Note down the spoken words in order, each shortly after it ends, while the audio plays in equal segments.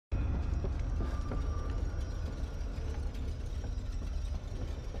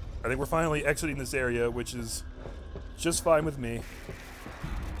I think we're finally exiting this area, which is just fine with me.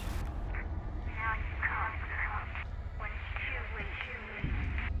 Now you come. When it's too late,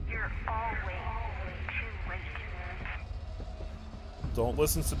 you're always too late. Don't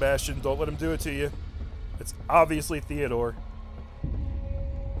listen, Sebastian. Don't let him do it to you. It's obviously Theodore.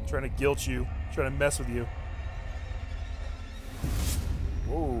 Trying to guilt you. Trying to mess with you.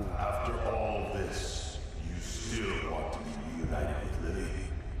 Whoa. After all this, you still want to be reunited with Lily?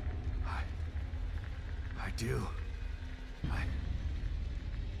 I do. I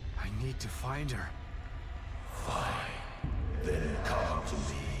need to find her. Fine. Then come to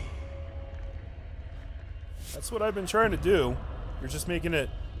me. That's what I've been trying to do. You're just making it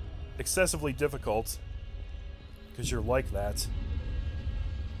excessively difficult. Because you're like that.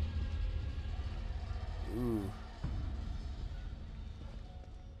 Ooh.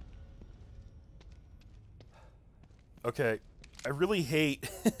 Okay. I really hate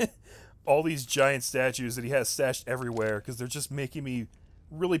all these giant statues that he has stashed everywhere, because they're just making me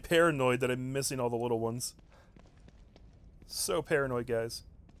really paranoid that I'm missing all the little ones. So paranoid, guys.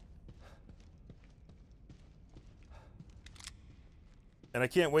 And I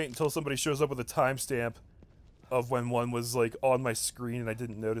can't wait until somebody shows up with a timestamp of when one was, like, on my screen and I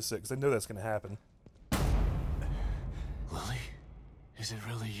didn't notice it, because I know that's going to happen. Lily? Is it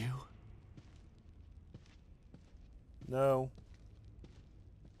really you? No.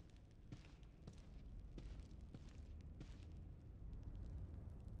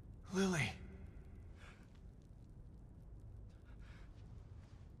 Lily.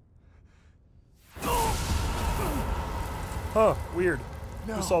 Huh, weird.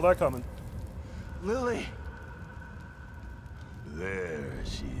 No. Who saw that coming? Lily! There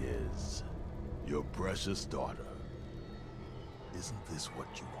she is. Your precious daughter. Isn't this what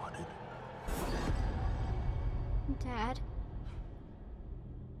you wanted? Dad,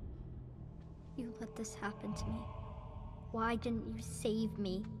 you let this happen to me. Why didn't you save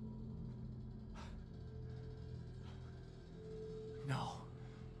me? No.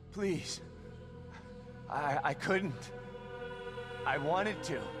 Please. I couldn't. I wanted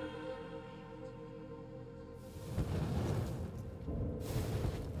to.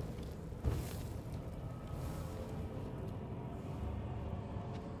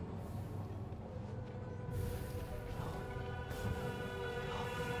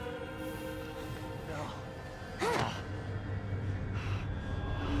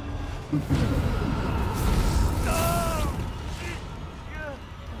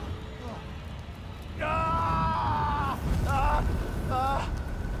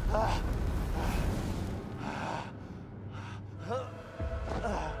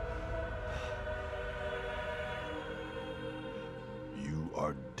 You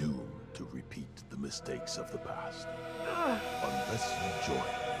are doomed to repeat the mistakes of the past. Unless you join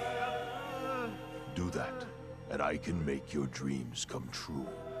me. Do that, and I can make your dreams come true.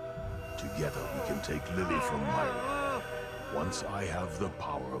 Together we can take Lily from Myra. Once I have the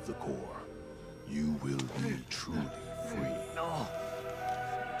power of the core, you will be truly free. No.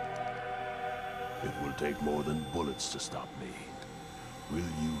 It will take more than bullets to stop me. Will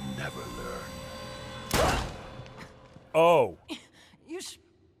you never learn? Oh. You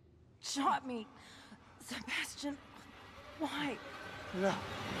shot me. Sebastian, why? No.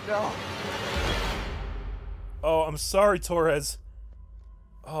 No. Oh, I'm sorry, Torres.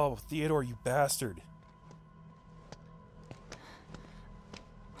 Oh, Theodore, you bastard.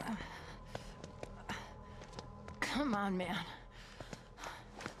 Come on, man.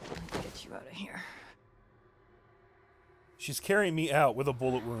 Let's get you out of here. She's carrying me out with a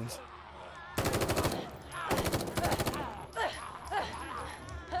bullet wound.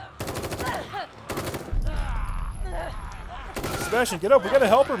 Sebastian, get up. We gotta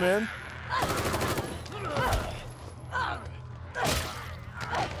help her, man.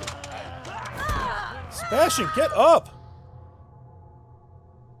 Sebastian, get up.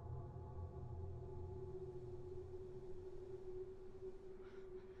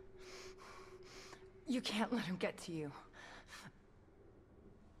 You can't let him get to you.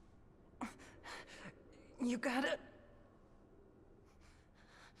 You gotta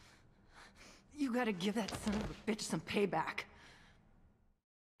give that son of a bitch some payback.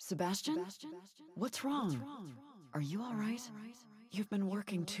 Sebastian? What's wrong? Are you all right? You've been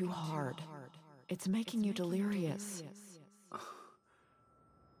working too hard. It's making you delirious.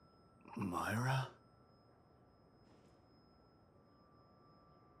 Myra?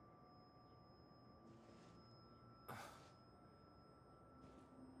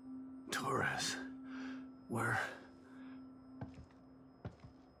 Torres, where?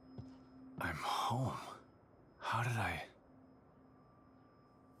 I'm home. How did I?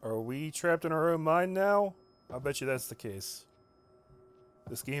 Are we trapped in our own mind now? I bet you that's the case.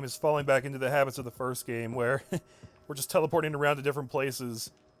 This game is falling back into the habits of the first game where we're just teleporting around to different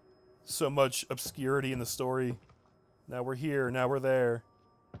places. So much obscurity in the story. Now we're here, now we're there.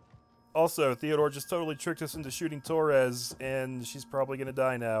 Also, Theodore just totally tricked us into shooting Torres, and she's probably gonna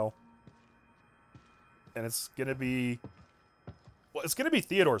die now. And it's gonna be... well, it's gonna be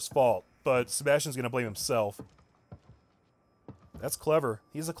Theodore's fault, but Sebastian's gonna blame himself. That's clever.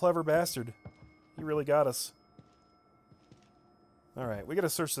 He's a clever bastard. He really got us. Alright, we gotta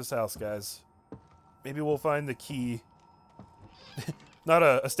search this house, guys. Maybe we'll find the key. Not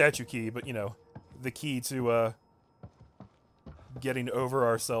a statue key, but, you know, the key to, getting over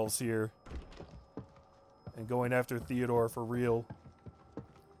ourselves here. And going after Theodore for real.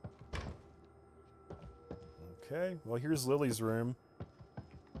 Okay, well, here's Lily's room.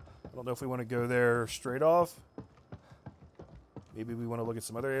 I don't know if we want to go there straight off. Maybe we want to look at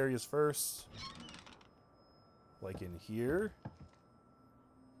some other areas first. Like in here.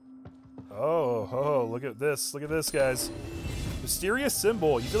 Oh, look at this. Look at this, guys. Mysterious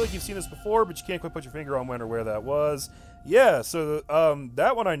symbol. You feel like you've seen this before, but you can't quite put your finger on when or where that was. Yeah, so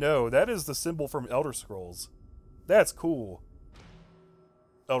that one I know. That is the symbol from Elder Scrolls. That's cool.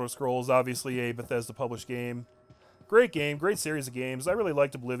 Elder Scrolls, obviously a Bethesda published game. Great game, great series of games. I really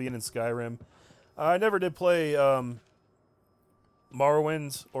liked Oblivion and Skyrim. I never did play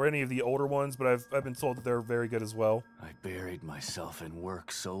Morrowind or any of the older ones, but I've been told that they're very good as well. I buried myself in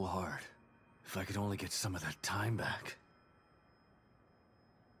work so hard. If I could only get some of that time back,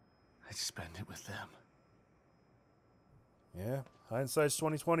 I'd spend it with them. Yeah, hindsight's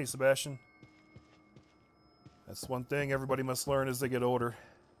 20/20, Sebastian. That's one thing everybody must learn as they get older.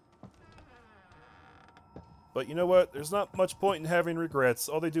 But you know what? There's not much point in having regrets.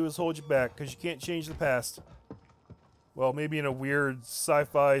 All they do is hold you back, because you can't change the past. Well, maybe in a weird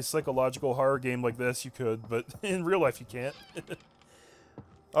sci-fi psychological horror game like this you could, but in real life you can't.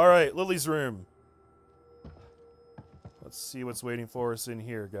 Alright, Lily's room. Let's see what's waiting for us in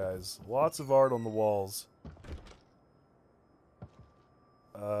here, guys. Lots of art on the walls.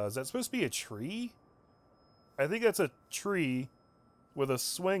 Is that supposed to be a tree? I think that's a tree with a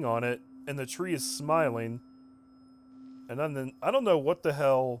swing on it, and the tree is smiling. And then, I don't know what the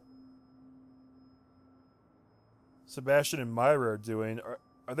hell Sebastian and Myra are doing.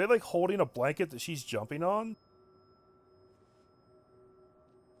 Are they like holding a blanket that she's jumping on?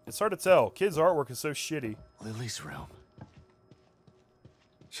 It's hard to tell. Kids' artwork is so shitty. Lily's room.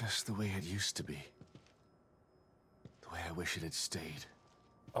 Just the way it used to be. The way I wish it had stayed.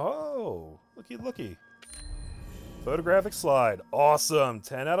 Oh, looky. Photographic slide. Awesome.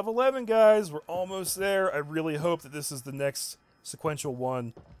 10 out of 11, guys. We're almost there. I really hope that this is the next sequential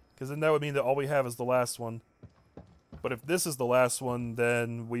one, because then that would mean that all we have is the last one. But if this is the last one,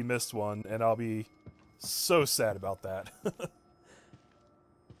 then we missed one, and I'll be so sad about that.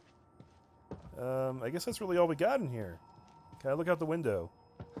 I guess that's really all we got in here. Can I look out the window?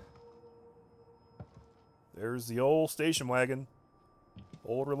 There's the old station wagon.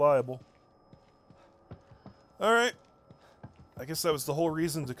 Old reliable. Alright. I guess that was the whole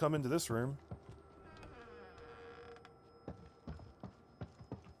reason to come into this room.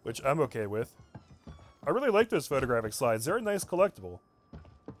 Which I'm okay with. I really like those photographic slides. They're a nice collectible.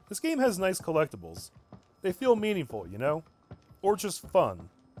 This game has nice collectibles. They feel meaningful, you know? Or just fun.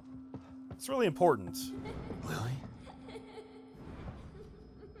 It's really important. Lily?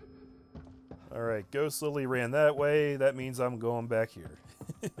 Alright, Ghost Lily ran that way. That means I'm going back here.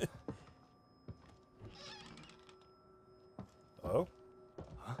 Oh?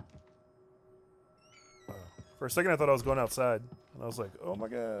 Huh? Oh. For a second I thought I was going outside. And I was like, oh my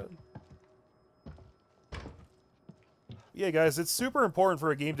god. Yeah, guys, it's super important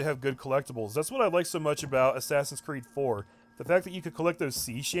for a game to have good collectibles. That's what I like so much about Assassin's Creed 4. The fact that you could collect those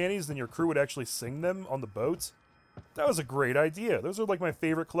sea shanties and your crew would actually sing them on the boat. That was a great idea. Those are like my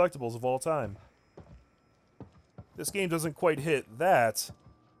favorite collectibles of all time. This game doesn't quite hit that,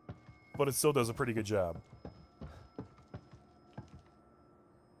 but it still does a pretty good job.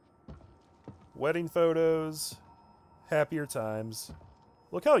 Wedding photos. Happier times.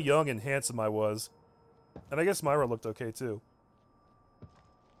 Look how young and handsome I was. And I guess Myra looked okay too.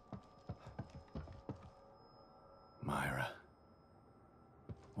 Myra.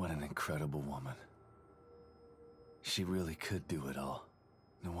 What an incredible woman. She really could do it all.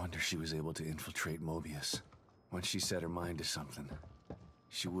 No wonder she was able to infiltrate Mobius. Once she set her mind to something,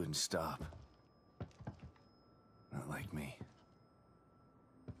 she wouldn't stop. Not like me.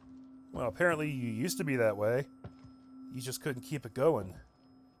 Well, apparently you used to be that way. You just couldn't keep it going.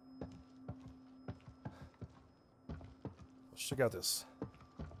 Let's check out this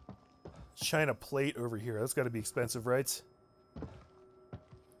china plate over here. That's got to be expensive, right?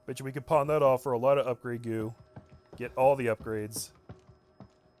 Bet you we could pawn that off for a lot of upgrade goo. Get all the upgrades.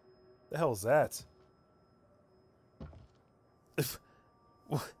 The hell is that? Is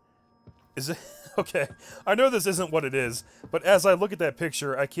it? Okay. I know this isn't what it is, but as I look at that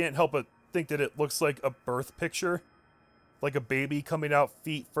picture, I can't help but think that it looks like a birth picture. Like a baby coming out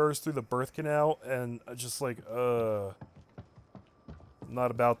feet first through the birth canal, and just like,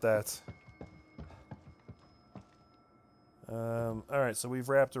 not about that. Alright, so we've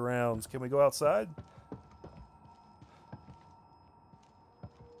wrapped around. Can we go outside?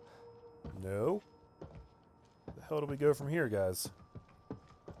 No. Where the hell do we go from here, guys?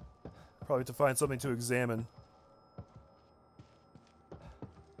 Probably to find something to examine.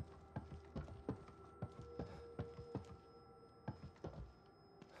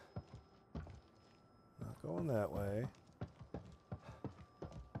 Not going that way.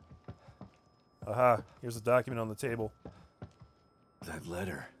 Aha, here's a document on the table. That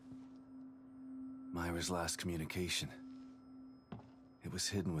letter. Myra's last communication. It was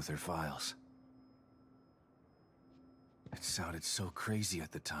hidden with her files. It sounded so crazy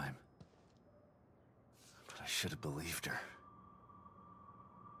at the time. But I should have believed her.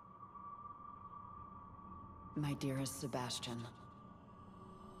 My dearest Sebastian,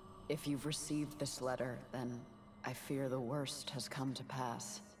 if you've received this letter, then I fear the worst has come to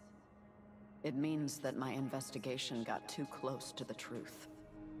pass. It means that my investigation got too close to the truth.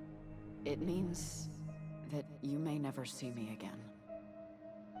 It means that you may never see me again.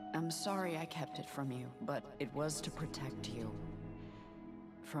 I'm sorry I kept it from you, but it was to protect you.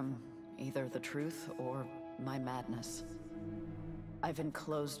 From either the truth or my madness. I've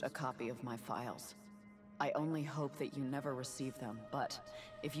enclosed a copy of my files. I only hope that you never receive them, but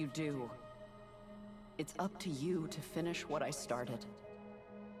if you do, it's up to you to finish what I started.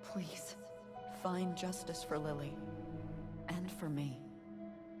 Please, find justice for Lily, and for me.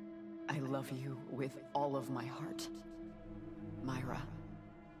 I love you with all of my heart. Myra.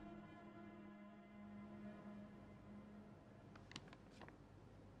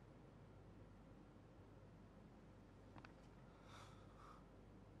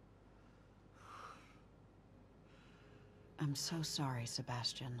 I'm so sorry,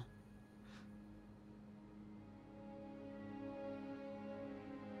 Sebastian.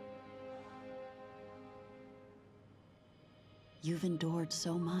 You've endured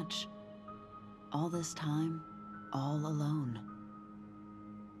so much. All this time, all alone.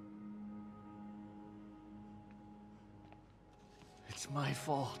 It's my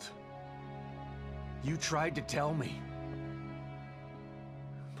fault. You tried to tell me.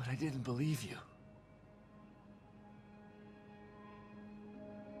 But I didn't believe you.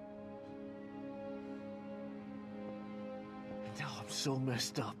 And now I'm so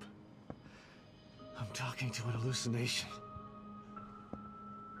messed up. I'm talking to an hallucination.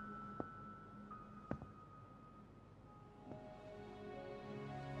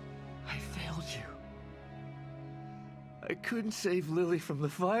 I failed you. I couldn't save Lily from the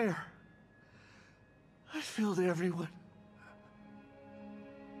fire. I failed everyone.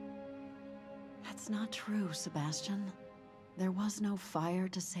 That's not true, Sebastian. There was no fire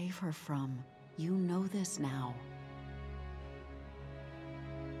to save her from. You know this now.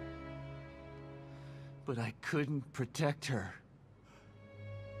 But I couldn't protect her.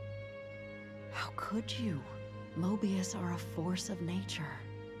 How could you? Mobius are a force of nature.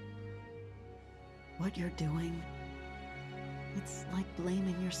 What you're doing, it's like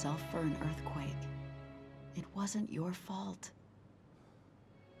blaming yourself for an earthquake. It wasn't your fault.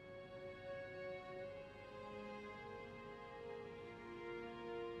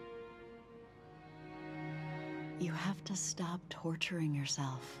 You have to stop torturing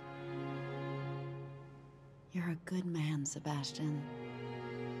yourself. You're a good man, Sebastian.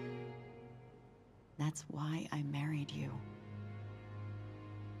 That's why I married you.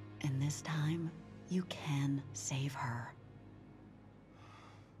 And this time, you can save her.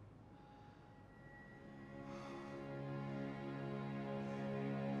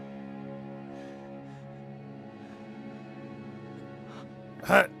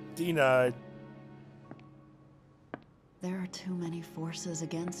 Ha! Denied. There are too many forces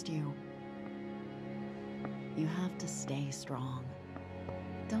against you. You have to stay strong.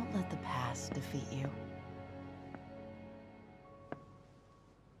 Don't let the past defeat you.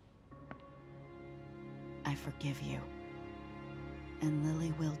 I forgive you. And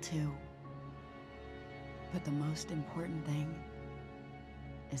Lily will too. But the most important thing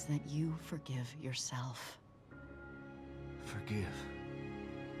is that you forgive yourself. Forgive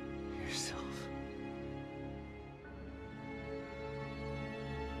yourself.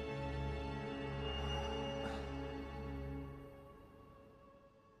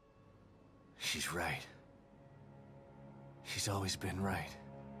 She's right. She's always been right.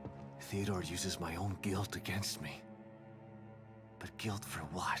 Theodore uses my own guilt against me. But guilt for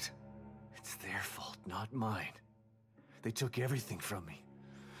what? It's their fault, not mine. They took everything from me.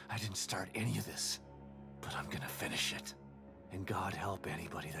 I didn't start any of this. But I'm gonna finish it. And God help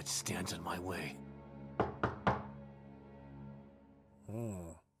anybody that stands in my way.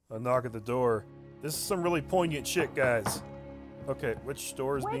 A knock at the door. This is some really poignant shit, guys. Okay, which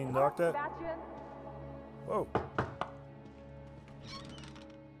door is being knocked at? Sebastian. Whoa.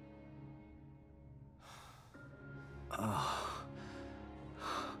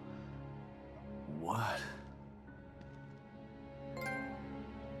 What?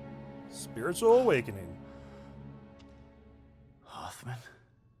 Spiritual awakening. Hoffman?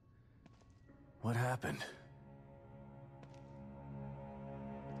 What happened?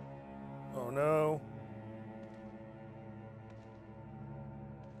 Oh no.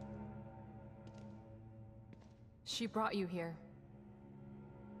 She brought you here.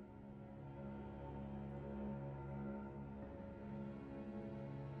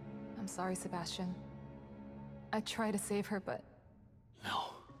 I'm sorry, Sebastian. I tried to save her, but No.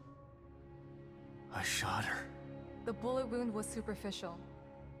 I shot her. the bullet wound was superficial.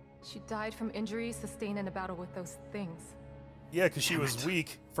 She died from injuries sustained in a battle with those things. Yeah, because she Damn was it.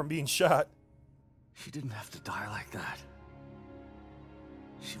 weak from being shot. She didn't have to die like that.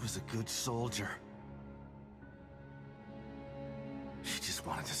 She was a good soldier. She just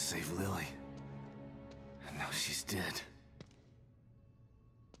wanted to save Lily. And now she's dead.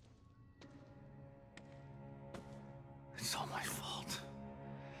 It's all my fault.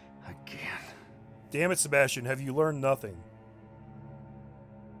 Again. Damn it, Sebastian, have you learned nothing?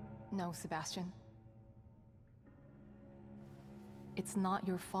 No, Sebastian. It's not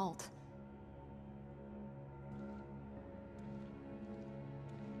your fault.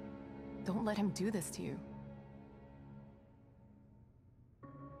 Don't let him do this to you.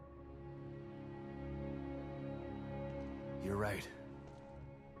 You're right.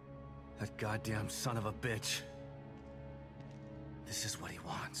 That goddamn son of a bitch. This is what he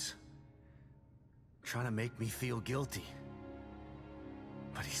wants. Trying to make me feel guilty.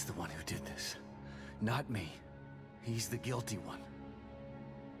 But he's the one who did this. Not me. He's the guilty one.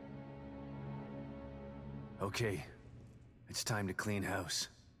 Okay. It's time to clean house.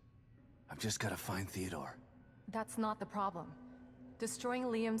 I've just gotta find Theodore. That's not the problem. Destroying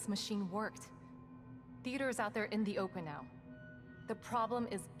Liam's machine worked. Theodore's out there in the open now. The problem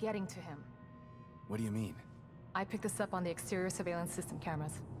is getting to him. What do you mean? I picked this up on the exterior surveillance system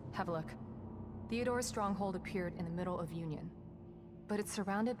cameras. Have a look. Theodore's stronghold appeared in the middle of Union. But it's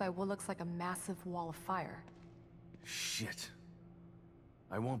surrounded by what looks like a massive wall of fire. Shit.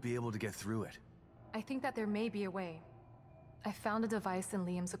 I won't be able to get through it. I think that there may be a way. I found a device in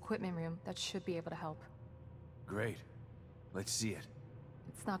Liam's equipment room that should be able to help. Great. Let's see it.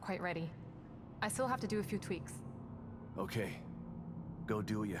 It's not quite ready. I still have to do a few tweaks. Okay. Go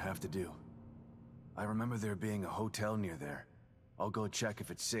do what you have to do. I remember there being a hotel near there. I'll go check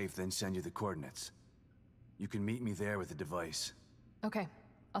if it's safe, then send you the coordinates. You can meet me there with the device. Okay,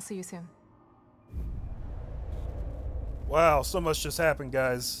 I'll see you soon. Wow, so much just happened,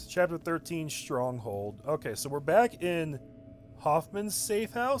 guys. Chapter 13, Stronghold. Okay, so we're back in Hoffman's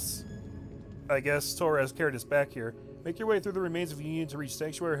safe house? I guess Torres carried us back here. Make your way through the remains of Union to reach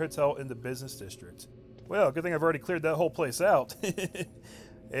Sanctuary Hotel in the business district. Well, good thing I've already cleared that whole place out.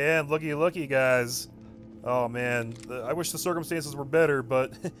 And looky, guys. Oh man, I wish the circumstances were better,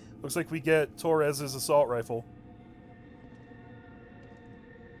 but looks like we get Torres's assault rifle.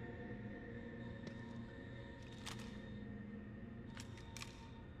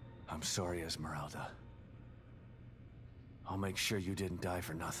 I'm sorry, Esmeralda. I'll make sure you didn't die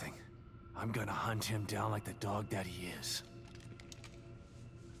for nothing. I'm gonna hunt him down like the dog that he is.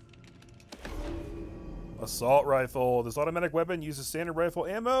 Assault rifle. This automatic weapon uses standard rifle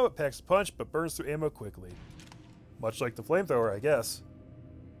ammo. It packs a punch, but burns through ammo quickly. Much like the flamethrower, I guess.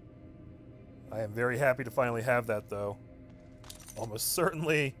 I am very happy to finally have that, though. Almost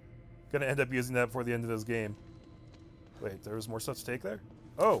certainly gonna end up using that before the end of this game. Wait, there was more stuff to take there?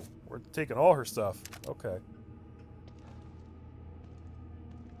 Oh, we're taking all her stuff. Okay.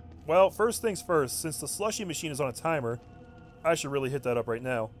 Well, first things first, since the slushy machine is on a timer, I should really hit that up right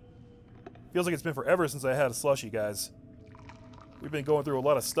now. Feels like it's been forever since I had a slushy, guys. We've been going through a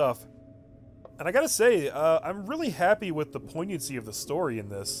lot of stuff. And I gotta say, I'm really happy with the poignancy of the story in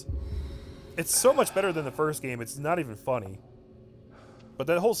this. It's so much better than the first game, it's not even funny. But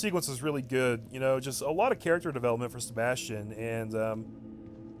that whole sequence is really good, you know, just a lot of character development for Sebastian, and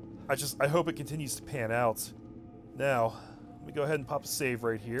I hope it continues to pan out. Now, let me go ahead and pop a save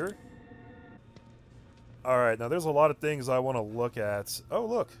right here. Alright, now there's a lot of things I want to look at. Oh,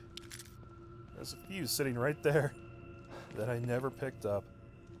 look. There's a fuse sitting right there that I never picked up.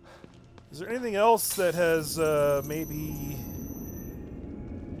 Is there anything else that has, maybe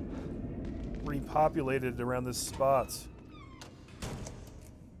repopulated around this spot?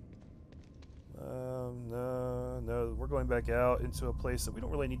 No, we're going back out into a place that we don't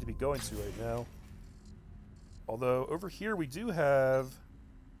really need to be going to right now. Although, over here we do have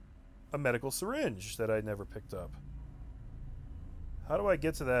a medical syringe that I never picked up. How do I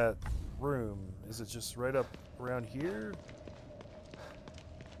get to that room? Is it just right up around here?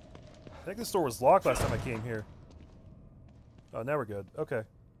 I think this door was locked last time I came here. Oh, now we're good. Okay.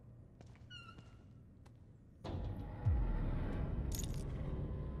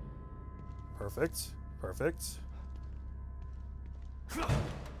 Perfect. Perfect.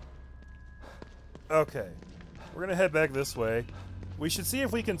 Okay. We're gonna head back this way. We should see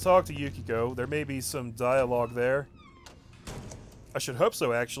if we can talk to Yukiko. There may be some dialogue there. I should hope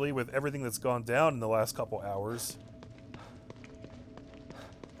so, actually, with everything that's gone down in the last couple hours.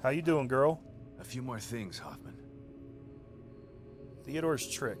 How you doing, girl? A few more things, Hoffman. Theodore's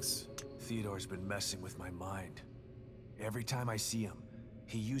tricks. Theodore's been messing with my mind. Every time I see him,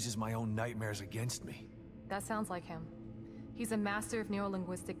 he uses my own nightmares against me. That sounds like him. He's a master of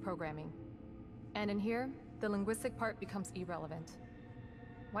neurolinguistic programming. And in here, the linguistic part becomes irrelevant.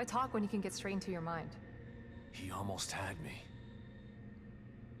 Why talk when you can get straight into your mind? He almost had me.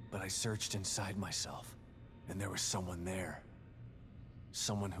 But I searched inside myself, and there was someone there.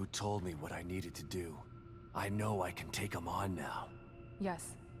 Someone who told me what I needed to do. I know I can take him on now. Yes.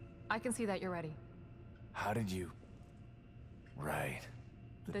 I can see that you're ready. How did you... Right.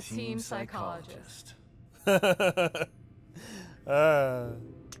 The team psychologist.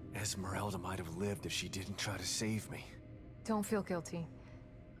 Esmeralda might have lived if she didn't try to save me. Don't feel guilty.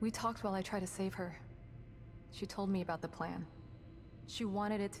 We talked while I tried to save her. She told me about the plan. She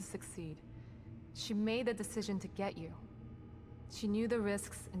wanted it to succeed. She made the decision to get you. She knew the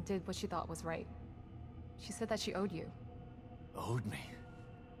risks and did what she thought was right. She said that she owed you. Owed me?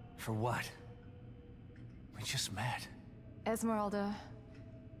 For what? We just met. Esmeralda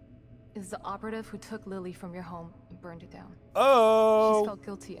is the operative who took Lily from your home and burned it down. Oh! She's felt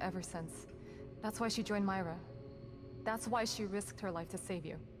guilty ever since. That's why she joined Myra. That's why she risked her life to save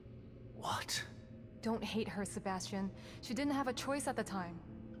you. What? Don't hate her, Sebastian. She didn't have a choice at the time.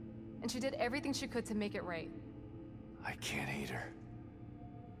 And she did everything she could to make it right. I can't hate her.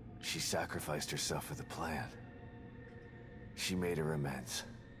 She sacrificed herself for the plan. She made her amends.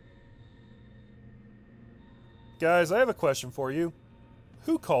 Guys, I have a question for you.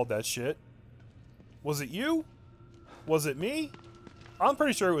 Who called that shit? Was it you? Was it me? I'm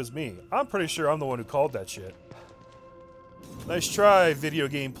pretty sure it was me. I'm pretty sure I'm the one who called that shit. Nice try, video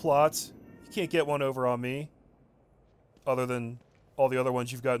game plots. You can't get one over on me. Other than all the other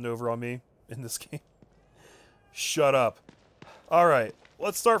ones you've gotten over on me in this game. Shut up. Alright,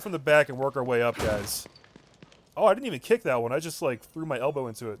 let's start from the back and work our way up, guys. Oh, I didn't even kick that one. I just, like, threw my elbow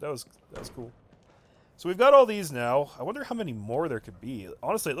into it. That was cool. So we've got all these now. I wonder how many more there could be.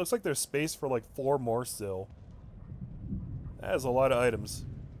 Honestly, it looks like there's space for, like, 4 more still. That is a lot of items.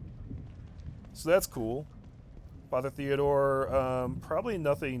 So that's cool. Father Theodore, probably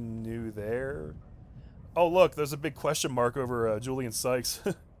nothing new there. Oh, look, there's a big question mark over Julian Sykes.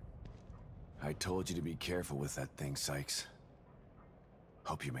 I told you to be careful with that thing, Sykes.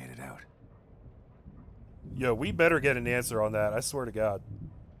 Hope you made it out. Yo, we better get an answer on that, I swear to God.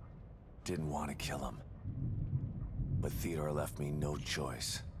 Didn't want to kill him. But Theodore left me no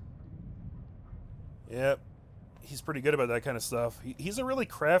choice. Yep. He's pretty good about that kind of stuff. He's a really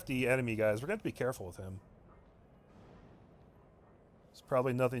crafty enemy, guys. We're going to have to be careful with him. There's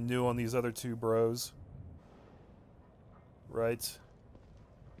probably nothing new on these other 2 bros. Right.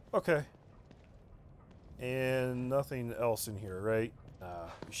 Okay. And nothing else in here, right?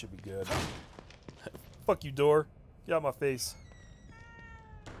 We should be good. Fuck you, door. Get out of my face.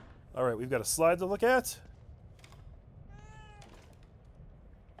 Alright, we've got a slide to look at.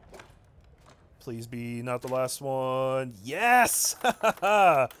 Please be not the last one. Yes!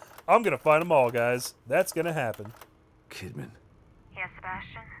 I'm gonna find them all, guys. That's gonna happen. Kidman. Yes,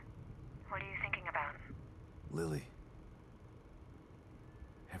 Sebastian? What are you thinking about? Lily.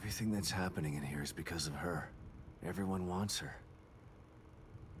 Everything that's happening in here is because of her. Everyone wants her.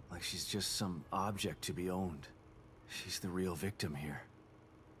 Like she's just some object to be owned. She's the real victim here.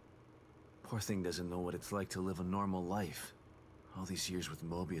 Poor thing doesn't know what it's like to live a normal life. All these years with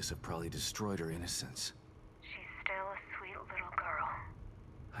Mobius have probably destroyed her innocence. She's still a sweet little girl.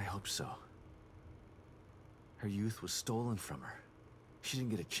 I hope so. Her youth was stolen from her. She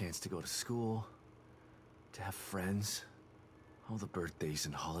didn't get a chance to go to school. To have friends. All the birthdays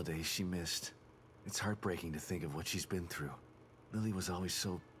and holidays she missed. It's heartbreaking to think of what she's been through. Lily was always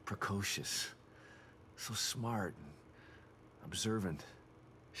so precocious. So smart and observant.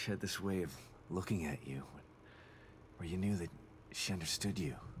 She had this way of looking at you, where you knew that she understood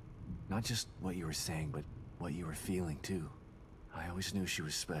you. Not just what you were saying, but what you were feeling, too. I always knew she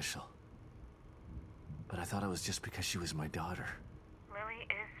was special. But I thought it was just because she was my daughter. Lily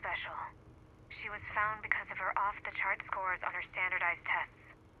is special. She was found because of her off-the-chart scores on her standardized tests.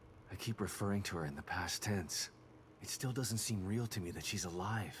 I keep referring to her in the past tense. It still doesn't seem real to me that she's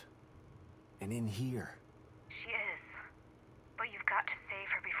alive. And in here. She is. But you've got to save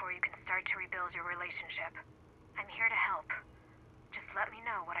her before you can start to rebuild your relationship. I'm here to help. Just let me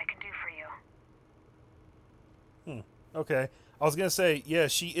know what I can do for you. Okay. I was gonna say, yeah,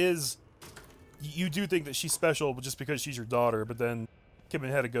 she is... You do think that she's special just because she's your daughter, but then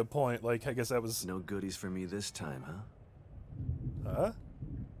Kidman had a good point. Like, I guess that was... No goodies for me this time, huh? Huh?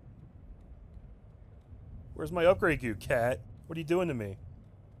 Where's my upgrade goo, cat? What are you doing to me?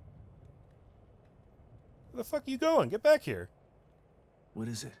 Where the fuck are you going? Get back here. What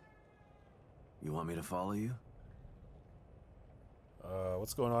is it? You want me to follow you?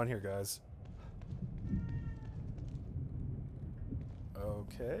 What's going on here, guys?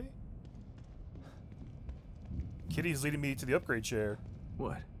 Okay. Kitty's leading me to the upgrade chair.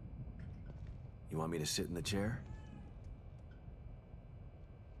 What? You want me to sit in the chair?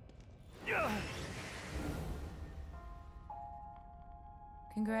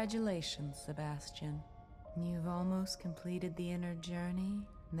 Congratulations, Sebastian. You've almost completed the inner journey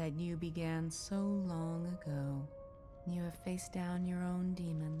that you began so long ago. You have faced down your own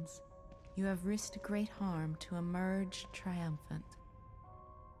demons. You have risked great harm to emerge triumphant.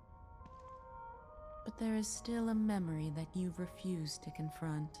 But there is still a memory that you've refused to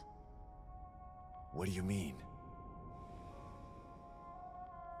confront. What do you mean?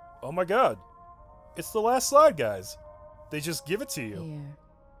 Oh my god. It's the last slide, guys. They just give it to you. Here,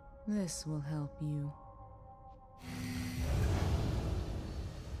 this will help you.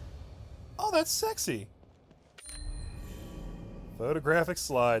 Oh, that's sexy. Photographic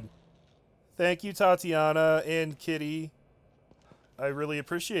slide. Thank you, Tatiana and Kitty. I really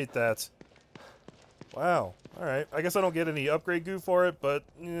appreciate that. Wow. Alright. I guess I don't get any upgrade goo for it, but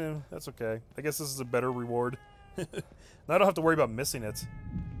yeah, that's okay. I guess this is a better reward. Now I don't have to worry about missing it.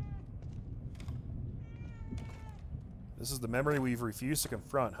 This is the memory we've refused to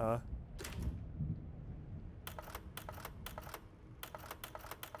confront, huh?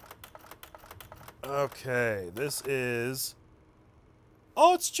 Okay, this is...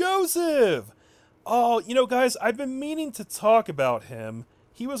 Oh, it's Joseph! Oh, you know, guys, I've been meaning to talk about him.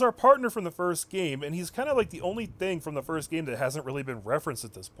 He was our partner from the first game, and he's kind of like the only thing from the first game that hasn't really been referenced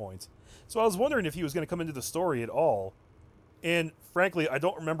at this point. So I was wondering if he was going to come into the story at all. And frankly, I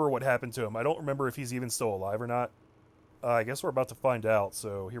don't remember what happened to him. I don't remember if he's even still alive or not. I guess we're about to find out,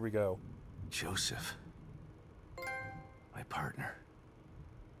 so here we go. Joseph. My partner.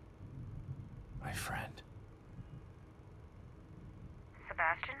 My friend.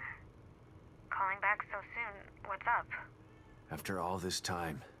 Sebastian? Calling back so soon. What's up? After all this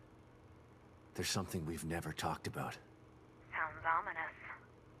time, there's something we've never talked about. Sounds ominous.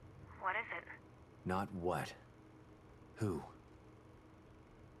 What is it? Not what. Who?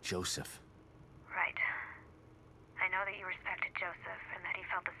 Joseph. Right. I know that you respected Joseph and that he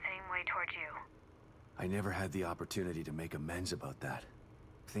felt the same way towards you. I never had the opportunity to make amends about that.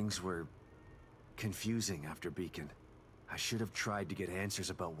 Things were confusing after Beacon. I should have tried to get answers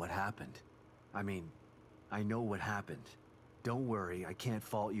about what happened. I mean, I know what happened. Don't worry, I can't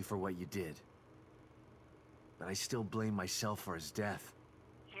fault you for what you did. But I still blame myself for his death.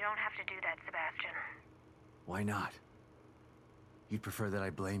 You don't have to do that, Sebastian. Why not? You'd prefer that I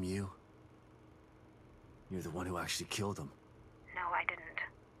blame you? You're the one who actually killed him. No, I didn't.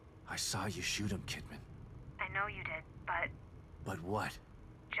 I saw you shoot him, Kidman. I know you did, but... But what?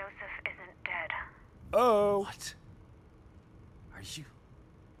 Joseph isn't dead. Oh. What? Are you...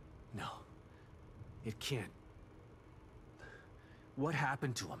 No. It can't. What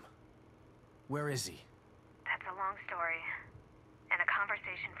happened to him? Where is he? That's a long story. And a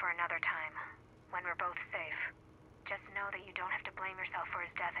conversation for another time. When we're both safe. Just know that you don't have to blame yourself for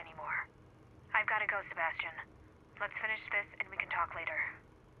his death anymore. I've got to go, Sebastian. Let's finish this and we can talk later.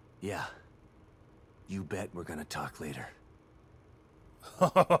 Yeah. You bet we're gonna talk later.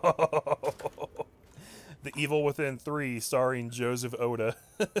 The Evil Within 3 starring Joseph Oda.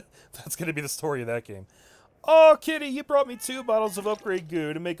 That's going to be the story of that game. Oh, Kitty, you brought me 2 bottles of upgrade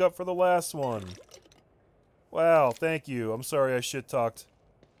goo to make up for the last one. Wow, thank you. I'm sorry I shit-talked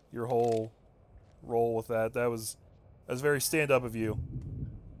your whole roll with that. That was very stand-up of you.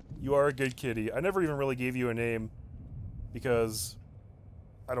 You are a good kitty. I never even really gave you a name because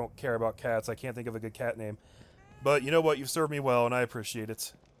I don't care about cats. I can't think of a good cat name. But you know what? You've served me well, and I appreciate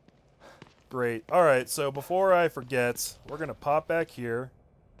it. Great. Alright, so before I forget, we're going to pop back here,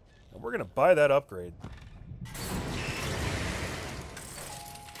 and we're going to buy that upgrade.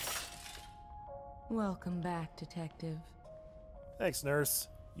 Welcome back, Detective. Thanks, nurse.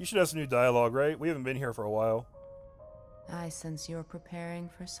 You should have some new dialogue, right? We haven't been here for a while. I sense you're preparing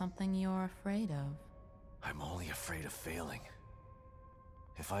for something you're afraid of. I'm only afraid of failing.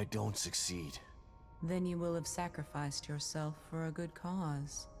 If I don't succeed... Then you will have sacrificed yourself for a good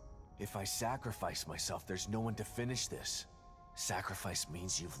cause. If I sacrifice myself, there's no one to finish this. Sacrifice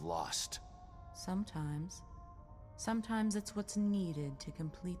means you've lost. Sometimes. Sometimes it's what's needed to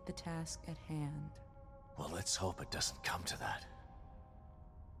complete the task at hand. Well, let's hope it doesn't come to that.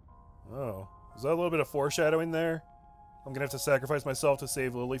 Oh. Is that a little bit of foreshadowing there? I'm gonna have to sacrifice myself to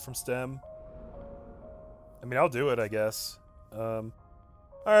save Lily from STEM. I mean, I'll do it, I guess.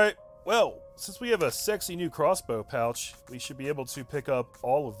 Alright. Well, since we have a sexy new crossbow pouch, we should be able to pick up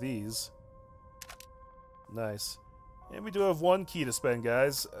all of these. Nice. And we do have one key to spend,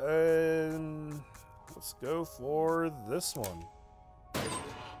 guys. Let's go for this one.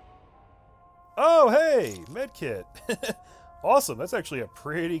 Oh, hey! Medkit! Awesome, that's actually a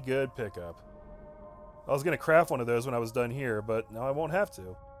pretty good pickup. I was going to craft one of those when I was done here, but now I won't have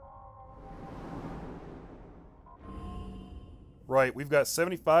to. Right, we've got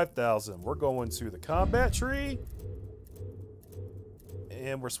 75,000. We're going to the combat tree.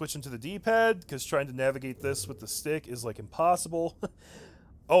 And we're switching to the D-pad, because trying to navigate this with the stick is, like, impossible.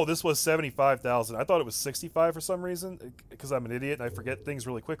 Oh, this was 75,000. I thought it was 65 for some reason, because I'm an idiot and I forget things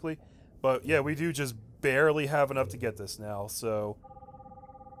really quickly. But, yeah, we do just barely have enough to get this now, so...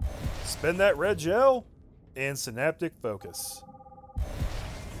 Spend that red gel, and synaptic focus.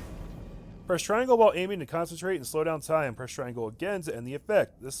 Press triangle while aiming to concentrate and slow down time. Press triangle again to end the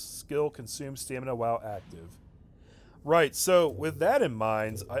effect. This skill consumes stamina while active. Right, so with that in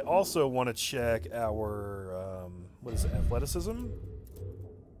mind, I also want to check our, what is it, athleticism?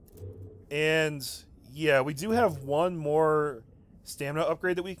 And, yeah, we do have one more stamina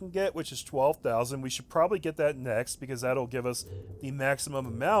upgrade that we can get, which is 12,000. We should probably get that next, because that'll give us the maximum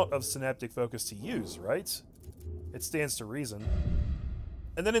amount of synaptic focus to use, right? It stands to reason.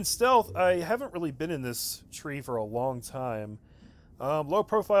 And then in stealth, I haven't really been in this tree for a long time. Low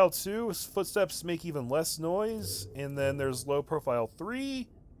profile 2, footsteps make even less noise. And then there's low profile 3,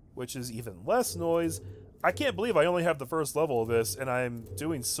 which is even less noise. I can't believe I only have the first level of this, and I'm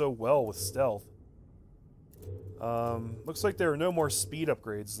doing so well with stealth. Looks like there are no more speed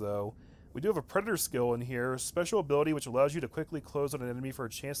upgrades, though. We do have a predator skill in here. Special ability which allows you to quickly close on an enemy for a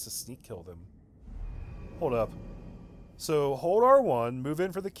chance to sneak kill them. Hold up. So, hold R1, move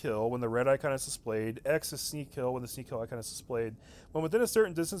in for the kill when the red icon is displayed. X is sneak kill when the sneak kill icon is displayed. When within a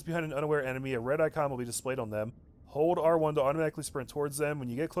certain distance behind an unaware enemy, a red icon will be displayed on them. Hold R1 to automatically sprint towards them. When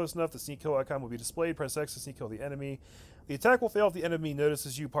you get close enough, the sneak kill icon will be displayed. Press X to sneak kill the enemy. The attack will fail if the enemy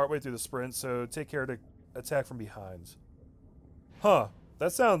notices you partway through the sprint, so take care to attack from behind. Huh.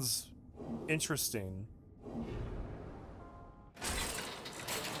 That sounds interesting.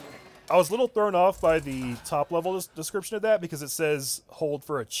 I was a little thrown off by the top level description of that, because it says hold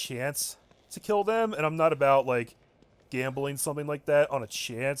for a chance to kill them, and I'm not about, like, gambling something like that on a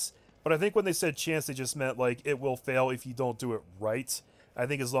chance. But I think when they said chance, they just meant, like, it will fail if you don't do it right. I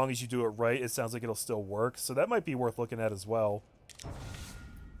think as long as you do it right, it sounds like it'll still work. So that might be worth looking at as well.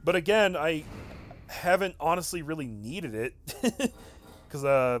 But again, I haven't honestly really needed it, because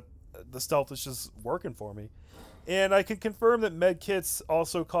the stealth is just working for me. And I can confirm that medkits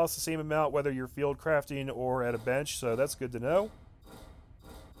also cost the same amount whether you're field crafting or at a bench, so that's good to know.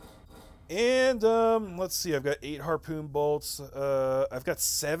 And, let's see, I've got 8 harpoon bolts. I've got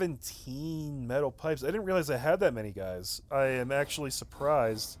 17 metal pipes. I didn't realize I had that many, guys. I am actually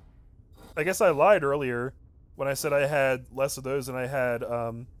surprised. I guess I lied earlier when I said I had less of those than I had,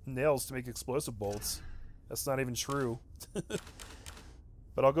 nails to make explosive bolts. That's not even true.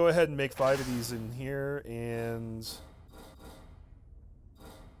 But I'll go ahead and make 5 of these in here, and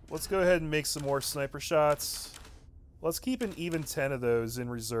let's go ahead and make some more sniper shots. Let's keep an even 10 of those in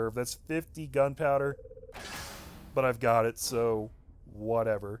reserve. That's 50 gunpowder, but I've got it, so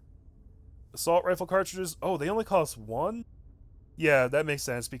whatever. Assault rifle cartridges. Oh, they only cost 1? Yeah, that makes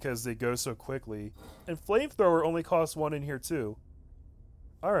sense because they go so quickly. And flamethrower only costs 1 in here too.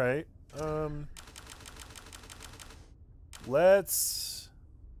 Alright, let's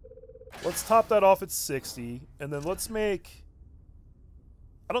top that off at 60, and then let's make...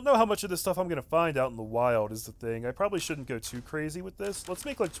 I don't know how much of this stuff I'm going to find out in the wild is the thing. I probably shouldn't go too crazy with this. Let's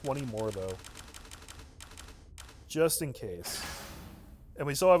make like 20 more, though. Just in case. And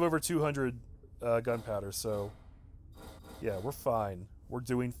we still have over 200 gunpowder, so... yeah, we're fine. We're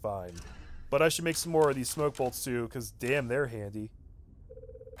doing fine. But I should make some more of these smoke bolts, too, because damn, they're handy.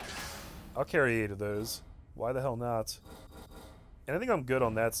 I'll carry 8 of those. Why the hell not? And I think I'm good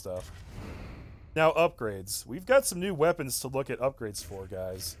on that stuff. Now, upgrades. We've got some new weapons to look at upgrades for,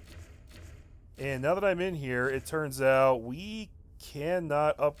 guys. And now that I'm in here, it turns out we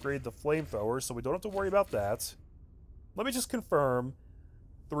cannot upgrade the flamethrower, so we don't have to worry about that. Let me just confirm.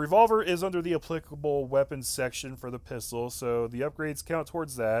 The revolver is under the applicable weapons section for the pistol, so the upgrades count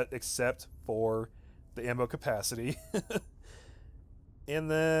towards that, except for the ammo capacity. And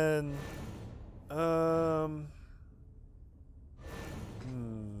then...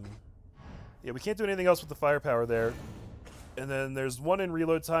 yeah, we can't do anything else with the firepower there. And then there's one in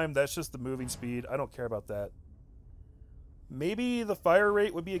reload time. That's just the moving speed. I don't care about that. Maybe the fire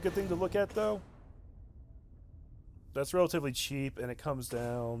rate would be a good thing to look at, though. That's relatively cheap, and it comes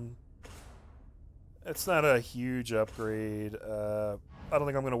down. It's not a huge upgrade. I don't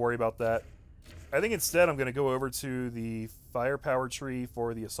think I'm going to worry about that. I think instead I'm going to go over to the firepower tree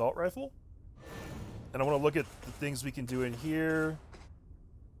for the assault rifle. And I want to look at the things we can do in here.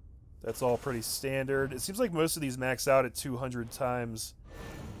 That's all pretty standard. It seems like most of these max out at 200 times.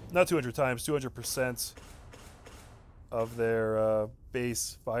 Not 200 times, 200% of their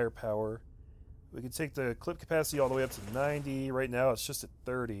base firepower. We can take the clip capacity all the way up to 90. Right now it's just at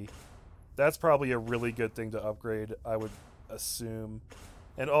 30. That's probably a really good thing to upgrade, I would assume.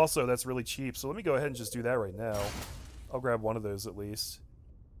 And also, that's really cheap. So let me go ahead and just do that right now. I'll grab one of those at least.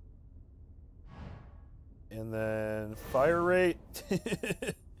 And then fire rate.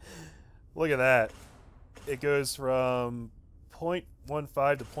 Look at that. It goes from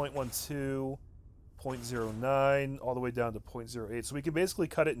 0.15 to 0.12, 0.09, all the way down to 0.08. So we can basically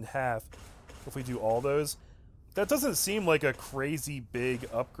cut it in half if we do all those. That doesn't seem like a crazy big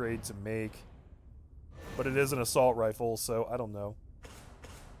upgrade to make. But it is an assault rifle, so I don't know.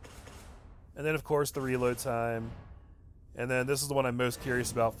 And then, of course, the reload time. And then this is the one I'm most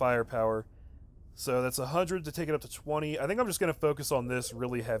curious about, firepower. So that's 100 to take it up to 20. I think I'm just going to focus on this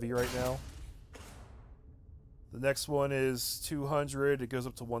really heavy right now. The next one is 200. It goes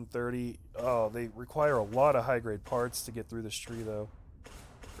up to 130. Oh, they require a lot of high-grade parts to get through this tree, though.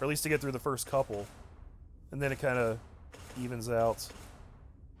 Or at least to get through the first couple. And then it kind of evens out.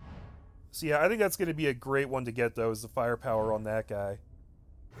 So yeah, I think that's going to be a great one to get, though, is the firepower on that guy.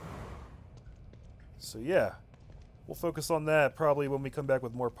 So yeah, we'll focus on that probably when we come back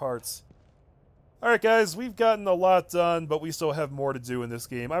with more parts. Alright guys, we've gotten a lot done, but we still have more to do in this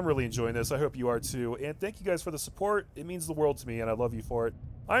game. I'm really enjoying this. I hope you are too. And thank you guys for the support. It means the world to me, and I love you for it.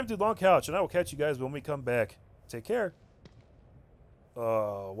 I'm Dude Long Couch, and I will catch you guys when we come back. Take care.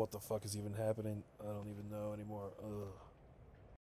 What the fuck is even happening? I don't even know anymore. Ugh.